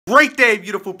Great day,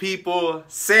 beautiful people.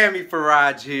 SAMI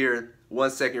FARAJ here.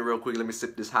 1 second real quick. Let me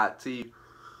sip this hot tea.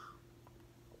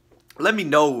 Let me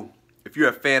know if you're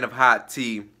a fan of hot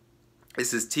tea.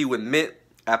 This is tea with mint.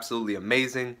 Absolutely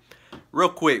amazing. Real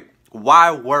quick,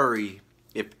 why worry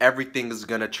if everything is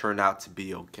going to turn out to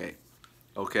be okay?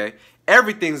 Okay?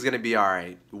 Everything's going to be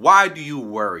alright. Why do you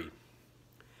worry?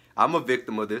 I'm a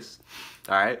victim of this.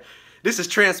 Alright? This is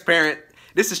transparent.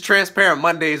 This is Transparent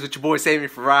Mondays with your boy SAMI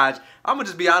FARAJ. I'm going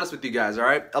to just be honest with you guys, all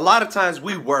right? A lot of times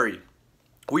we worry.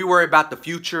 We worry about the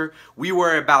future. We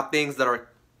worry about things that are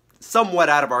somewhat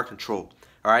out of our control,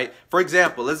 all right? For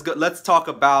example, let's talk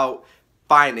about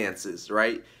finances,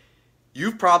 right?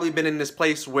 You've probably been in this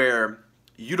place where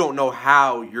you don't know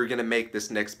how you're going to make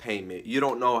this next payment. You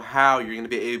don't know how you're going to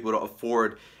be able to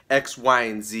afford X, Y,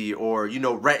 and Z, or, you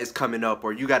know, rent is coming up,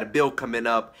 or you got a bill coming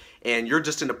up, and you're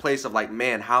just in a place of like,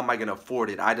 man, how am I going to afford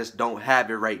it? I just don't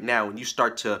have it right now. And you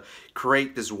start to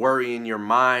create this worry in your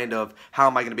mind of, how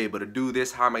am I going to be able to do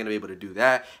this? How am I going to be able to do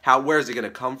that? Where is it going to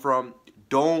come from?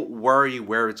 Don't worry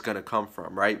where it's going to come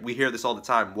from, right? We hear this all the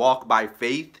time. Walk by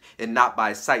faith and not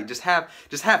by sight. Just have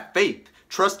faith.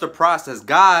 Trust the process.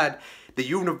 God, the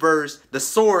universe, the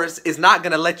source is not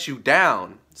going to let you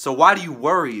down. So why do you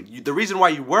worry? The reason why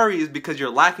you worry is because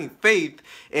you're lacking faith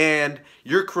and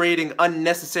you're creating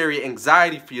unnecessary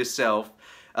anxiety for yourself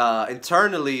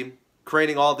internally,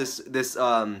 creating all this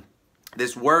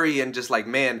worry and just like,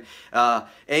 man,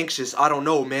 anxious. I don't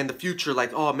know, man, the future,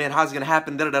 like, oh man, how's it gonna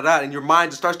happen? Da da da. And your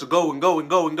mind just starts to go and go and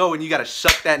go and go, and you gotta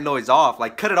shut that noise off.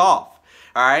 Like, cut it off.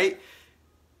 All right.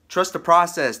 Trust the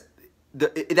process.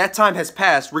 That time has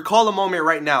passed. Recall a moment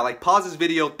right now. Like, pause this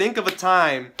video. Think of a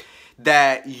time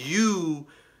that you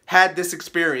had this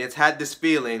experience, had this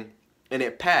feeling, and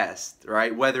it passed,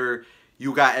 right? Whether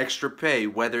you got extra pay,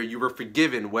 whether you were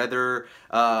forgiven, whether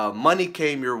money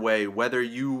came your way, whether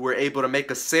you were able to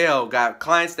make a sale, got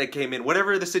clients that came in,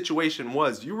 whatever the situation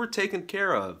was, you were taken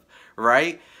care of,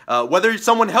 right? Whether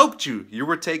someone helped you, you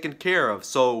were taken care of.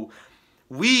 So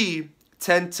we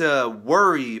tend to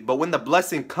worry, but when the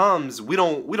blessing comes, we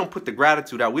don't put the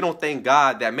gratitude out. We don't thank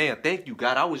God that, man, thank you,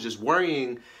 God. I was just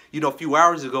worrying, you know, a few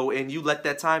hours ago, and you let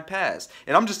that time pass.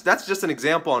 And that's just an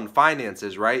example on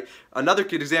finances, right? Another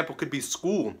good example could be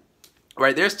school,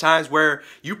 right? There's times where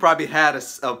you probably had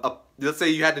let's say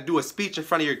you had to do a speech in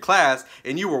front of your class,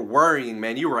 and you were worrying,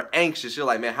 man. You were anxious. You're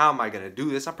like, man, how am I going to do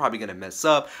this? I'm probably going to mess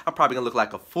up. I'm probably going to look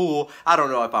like a fool. I don't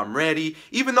know if I'm ready.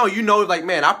 Even though you know, like,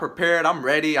 man, I'm prepared. I'm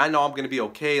ready. I know I'm going to be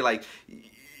okay. Like,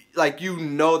 you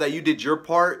know that you did your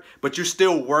part, but you're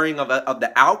still worrying of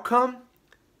the outcome.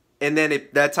 And then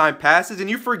that time passes and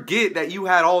you forget that you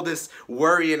had all this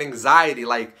worry and anxiety.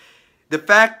 Like, the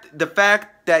fact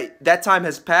that time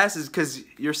has passed is because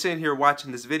you're sitting here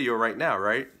watching this video right now,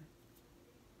 right?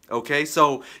 Okay,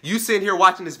 so you sitting here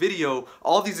watching this video,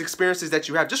 all these experiences that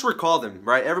you have, just recall them,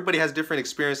 right? Everybody has different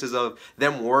experiences of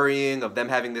them worrying, of them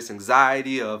having this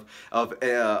anxiety, of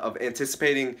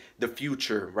anticipating the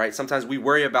future, right? Sometimes we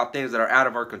worry about things that are out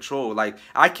of our control. Like,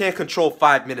 I can't control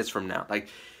 5 minutes from now. Like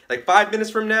 5 minutes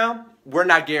from now, we're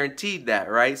not guaranteed that,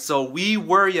 right? So we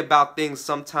worry about things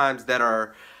sometimes that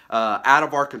are out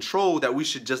of our control that we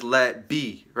should just let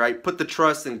be, right? Put the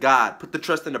trust in God. Put the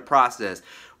trust in the process,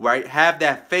 right? Have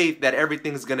that faith that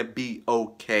everything's going to be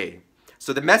okay.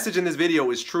 So the message in this video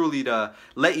is truly to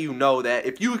let you know that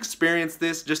if you experience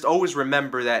this, just always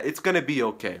remember that it's going to be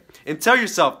okay. And tell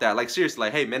yourself that, like, seriously,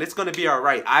 like, hey, man, it's going to be all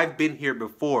right. I've been here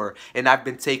before and I've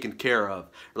been taken care of.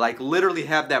 Like, literally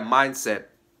have that mindset.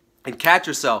 And catch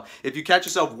yourself. If you catch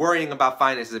yourself worrying about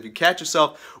finances, if you catch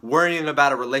yourself worrying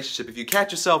about a relationship, if you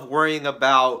catch yourself worrying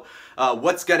about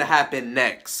what's going to happen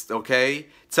next, okay?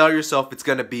 Tell yourself it's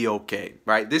going to be okay,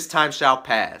 right? This time shall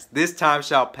pass. This time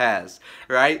shall pass,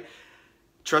 right?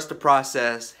 Trust the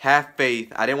process. Have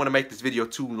faith. I didn't want to make this video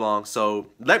too long, so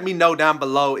let me know down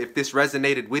below if this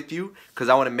resonated with you, because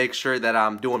I want to make sure that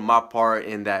I'm doing my part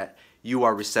in that you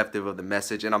are receptive of the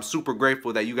message. And I'm super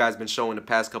grateful that you guys been showing the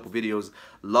past couple videos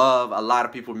love. A lot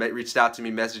of people reached out to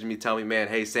me, messaged me, telling me, man,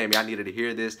 hey, SAMI, I needed to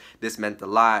hear this. This meant a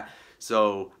lot.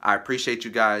 So I appreciate you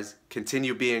guys.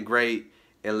 Continue being great,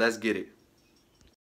 and let's get it.